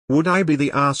Would I be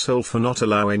the asshole for not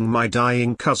allowing my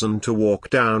dying cousin to walk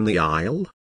down the aisle?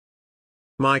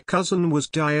 My cousin was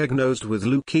diagnosed with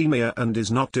leukemia and is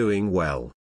not doing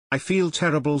well. I feel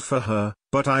terrible for her,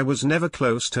 but I was never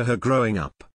close to her growing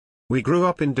up. We grew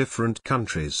up in different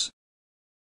countries.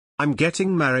 I'm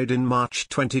getting married in March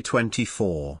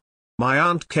 2024. My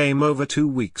aunt came over 2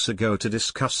 weeks ago to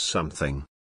discuss something.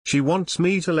 She wants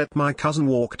me to let my cousin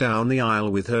walk down the aisle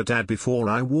with her dad before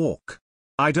I walk.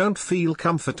 I don't feel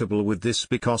comfortable with this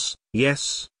because,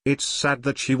 yes, it's sad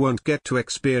that she won't get to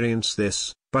experience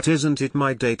this, but isn't it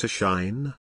my day to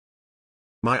shine?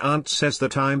 My aunt says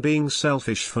that I'm being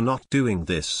selfish for not doing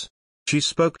this. She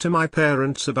spoke to my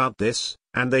parents about this,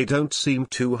 and they don't seem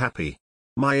too happy.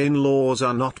 My in-laws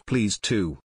are not pleased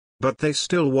too. But they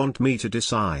still want me to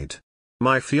decide.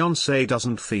 My fiancé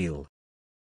doesn't feel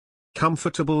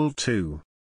comfortable too.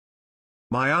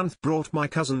 My aunt brought my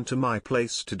cousin to my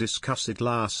place to discuss it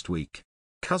last week.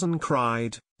 Cousin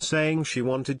cried, saying she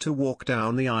wanted to walk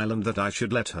down the aisle and that I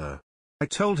should let her. I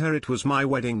told her it was my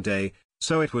wedding day,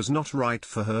 so it was not right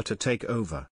for her to take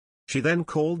over. She then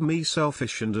called me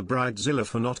selfish and a bridezilla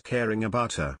for not caring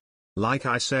about her. Like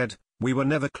I said, we were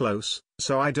never close,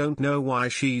 so I don't know why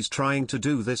she's trying to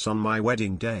do this on my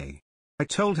wedding day. I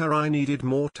told her I needed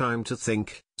more time to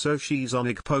think, so she's on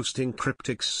IG posting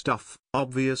cryptic stuff,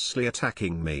 obviously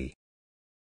attacking me.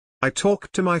 I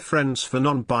talked to my friends for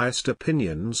non-biased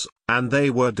opinions, and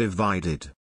they were divided.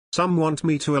 Some want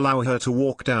me to allow her to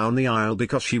walk down the aisle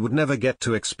because she would never get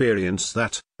to experience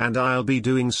that, and I'll be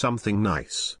doing something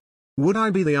nice. Would I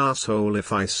be the asshole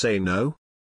if I say no?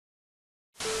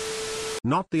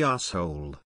 Not the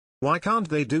asshole. Why can't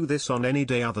they do this on any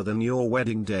day other than your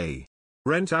wedding day?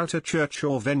 Rent out a church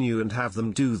or venue and have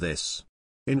them do this.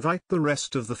 Invite the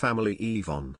rest of the family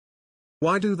even.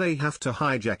 Why do they have to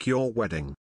hijack your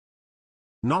wedding?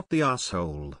 Not the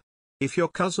asshole. If your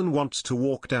cousin wants to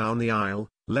walk down the aisle,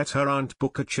 let her aunt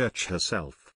book a church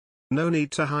herself. No need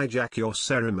to hijack your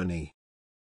ceremony.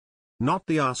 Not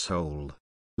the asshole.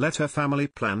 Let her family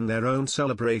plan their own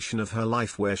celebration of her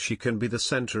life where she can be the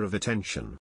center of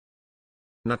attention.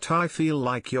 Not I feel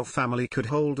like your family could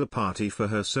hold a party for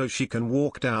her so she can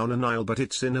walk down an aisle, but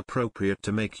it's inappropriate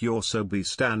to make your so be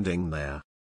standing there.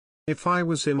 If I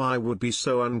was him I would be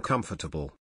so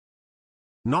uncomfortable.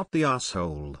 Not the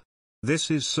asshole.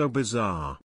 This is so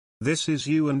bizarre. This is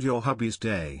you and your hubby's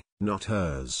day, not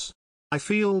hers. I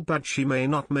feel bad she may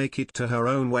not make it to her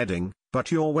own wedding,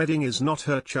 but your wedding is not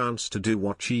her chance to do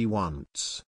what she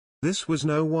wants. This was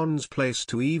no one's place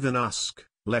to even ask,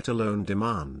 let alone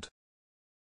demand.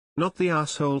 Not the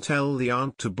asshole. Tell the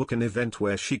aunt to book an event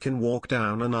where she can walk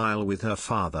down an aisle with her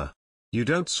father. You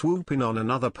don't swoop in on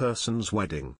another person's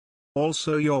wedding.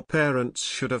 Also, your parents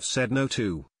should have said no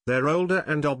too. They're older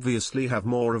and obviously have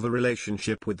more of a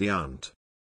relationship with the aunt.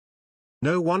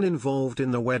 No one involved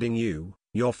in the wedding,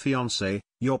 your fiancé,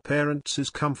 your parents, is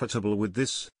comfortable with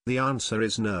this. The answer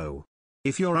is no.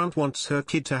 If your aunt wants her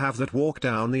kid to have that walk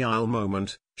down the aisle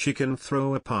moment, she can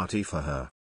throw a party for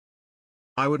her.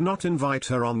 I would not invite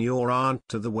her on your aunt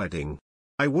to the wedding.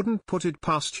 I wouldn't put it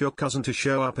past your cousin to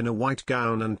show up in a white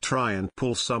gown and try and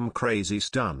pull some crazy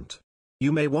stunt.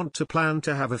 You may want to plan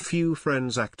to have a few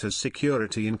friends act as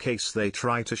security in case they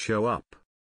try to show up.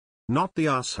 Not the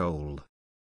asshole.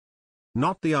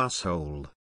 Not the asshole.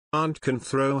 Aunt can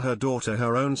throw her daughter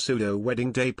her own pseudo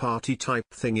wedding day party type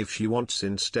thing if she wants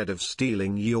instead of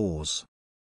stealing yours.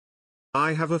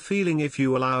 I have a feeling if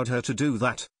you allowed her to do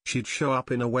that, she'd show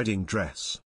up in a wedding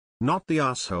dress. Not the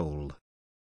asshole.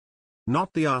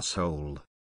 Not the asshole.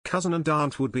 Cousin and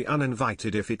aunt would be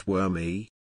uninvited if it were me.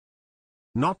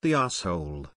 Not the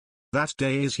asshole. That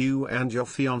day is you and your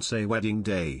fiancé wedding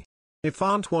day. If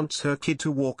aunt wants her kid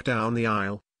to walk down the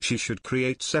aisle, she should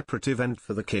create separate event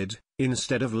for the kid,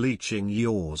 instead of leeching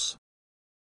yours.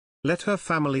 Let her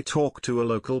family talk to a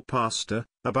local pastor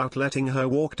about letting her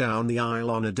walk down the aisle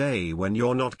on a day when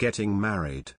you're not getting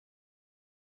married.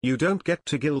 You don't get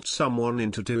to guilt someone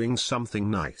into doing something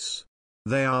nice.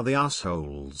 They are the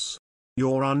assholes.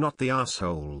 You are not the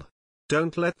asshole.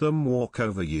 Don't let them walk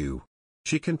over you.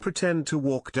 She can pretend to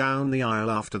walk down the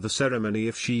aisle after the ceremony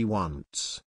if she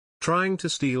wants. Trying to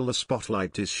steal the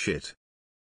spotlight is shit.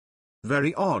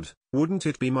 Very odd. Wouldn't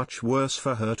it be much worse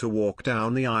for her to walk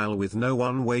down the aisle with no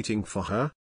one waiting for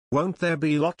her? Won't there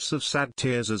be lots of sad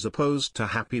tears as opposed to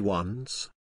happy ones?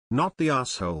 Not the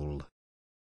asshole.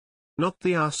 Not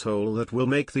the asshole that will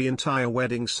make the entire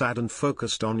wedding sad and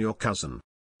focused on your cousin.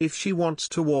 If she wants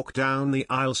to walk down the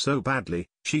aisle so badly,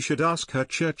 she should ask her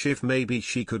church if maybe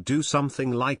she could do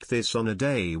something like this on a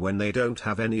day when they don't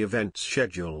have any events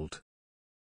scheduled.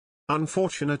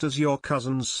 Unfortunate as your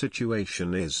cousin's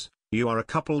situation is, You are a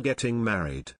couple getting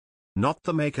married. Not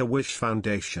the Make-A-Wish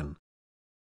Foundation.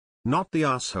 Not the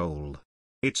asshole.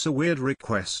 It's a weird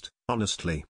request,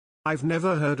 honestly. I've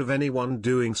never heard of anyone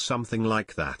doing something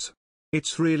like that.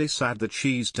 It's really sad that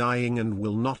she's dying and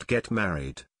will not get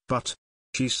married, but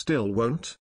she still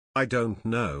won't? I don't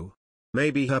know.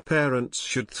 Maybe her parents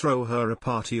should throw her a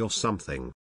party or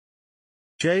something.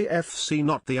 JFC,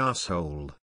 not the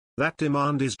asshole. That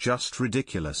demand is just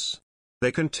ridiculous.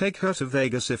 They can take her to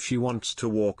Vegas if she wants to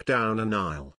walk down an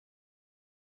aisle.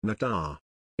 Nata.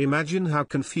 Imagine how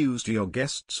confused your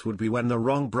guests would be when the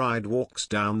wrong bride walks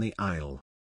down the aisle.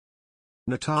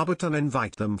 Nata, but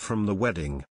uninvite them from the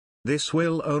wedding. This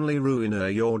will only ruin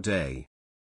your day.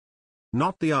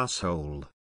 Not the asshole.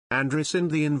 And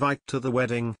rescind the invite to the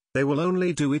wedding. They will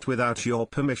only do it without your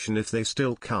permission if they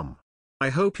still come. I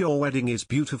hope your wedding is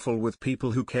beautiful with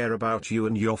people who care about you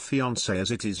and your fiancé as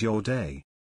it is your day.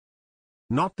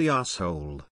 Not the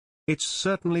asshole. It's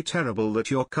certainly terrible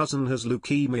that your cousin has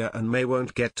leukemia and May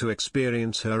won't get to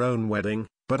experience her own wedding,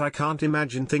 but I can't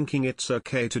imagine thinking it's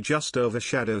okay to just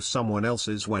overshadow someone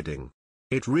else's wedding.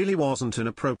 It really wasn't an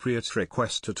appropriate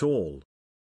request at all.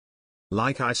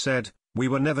 Like I said, we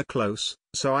were never close,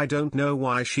 so I don't know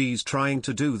why she's trying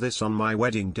to do this on my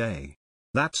wedding day.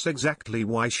 That's exactly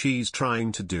why she's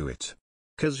trying to do it.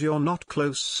 'Cause you're not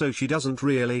close, so she doesn't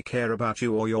really care about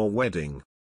you or your wedding.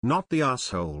 Not the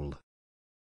asshole.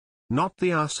 Not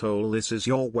the asshole, this is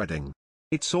your wedding.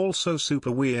 It's also super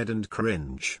weird and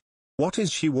cringe. What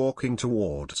is she walking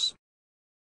towards?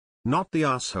 Not the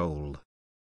asshole.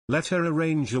 Let her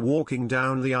arrange a walking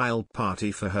down the aisle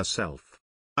party for herself.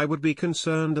 I would be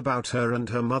concerned about her and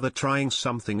her mother trying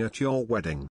something at your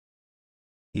wedding.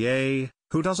 Yay,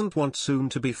 who doesn't want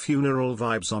soon-to-be funeral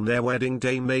vibes on their wedding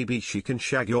day? Maybe she can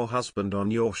shag your husband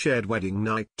on your shared wedding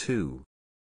night too.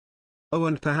 Oh,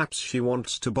 and perhaps she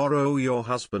wants to borrow your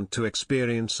husband to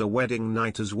experience a wedding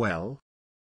night as well?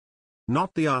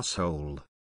 Not the asshole.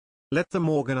 Let them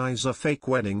organize a fake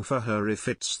wedding for her if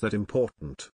it's that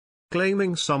important.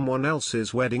 Claiming someone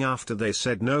else's wedding after they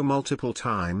said no multiple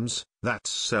times, that's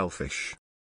selfish.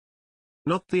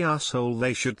 Not the asshole.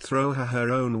 They should throw her her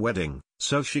own wedding,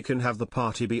 so she can have the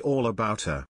party be all about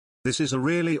her. This is a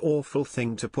really awful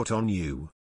thing to put on you.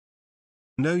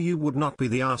 No, you would not be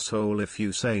the asshole if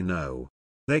you say no.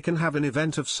 They can have an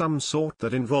event of some sort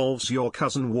that involves your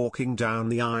cousin walking down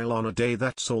the aisle on a day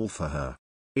that's all for her.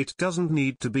 It doesn't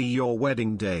need to be your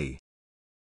wedding day.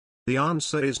 The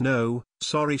answer is no.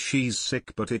 Sorry, she's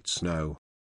sick, but it's no.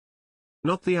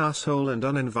 Not the asshole, and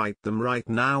uninvite them right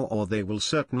now or they will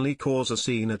certainly cause a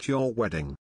scene at your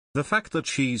wedding. The fact that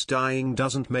she's dying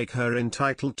doesn't make her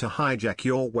entitled to hijack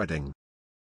your wedding.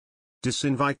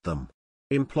 Disinvite them.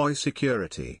 Employ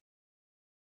security.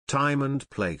 Time and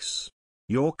place.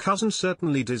 Your cousin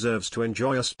certainly deserves to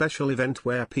enjoy a special event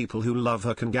where people who love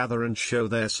her can gather and show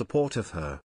their support of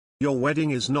her. Your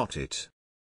wedding is not it.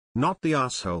 Not the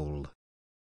asshole.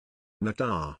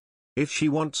 Nata. If she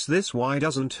wants this, why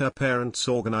doesn't her parents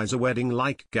organize a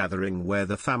wedding-like gathering where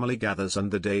the family gathers and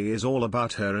the day is all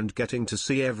about her and getting to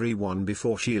see everyone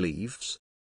before she leaves?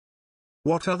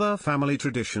 What other family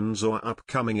traditions or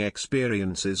upcoming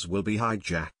experiences will be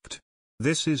hijacked?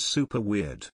 This is super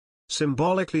weird.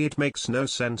 Symbolically it makes no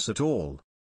sense at all.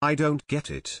 I don't get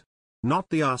it. Not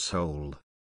the asshole.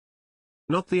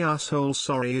 Not the asshole.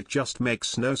 Sorry, it just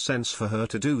makes no sense for her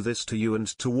to do this to you and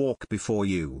to walk before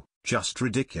you. Just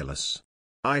ridiculous.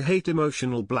 I hate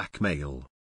emotional blackmail.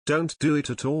 Don't do it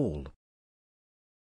at all.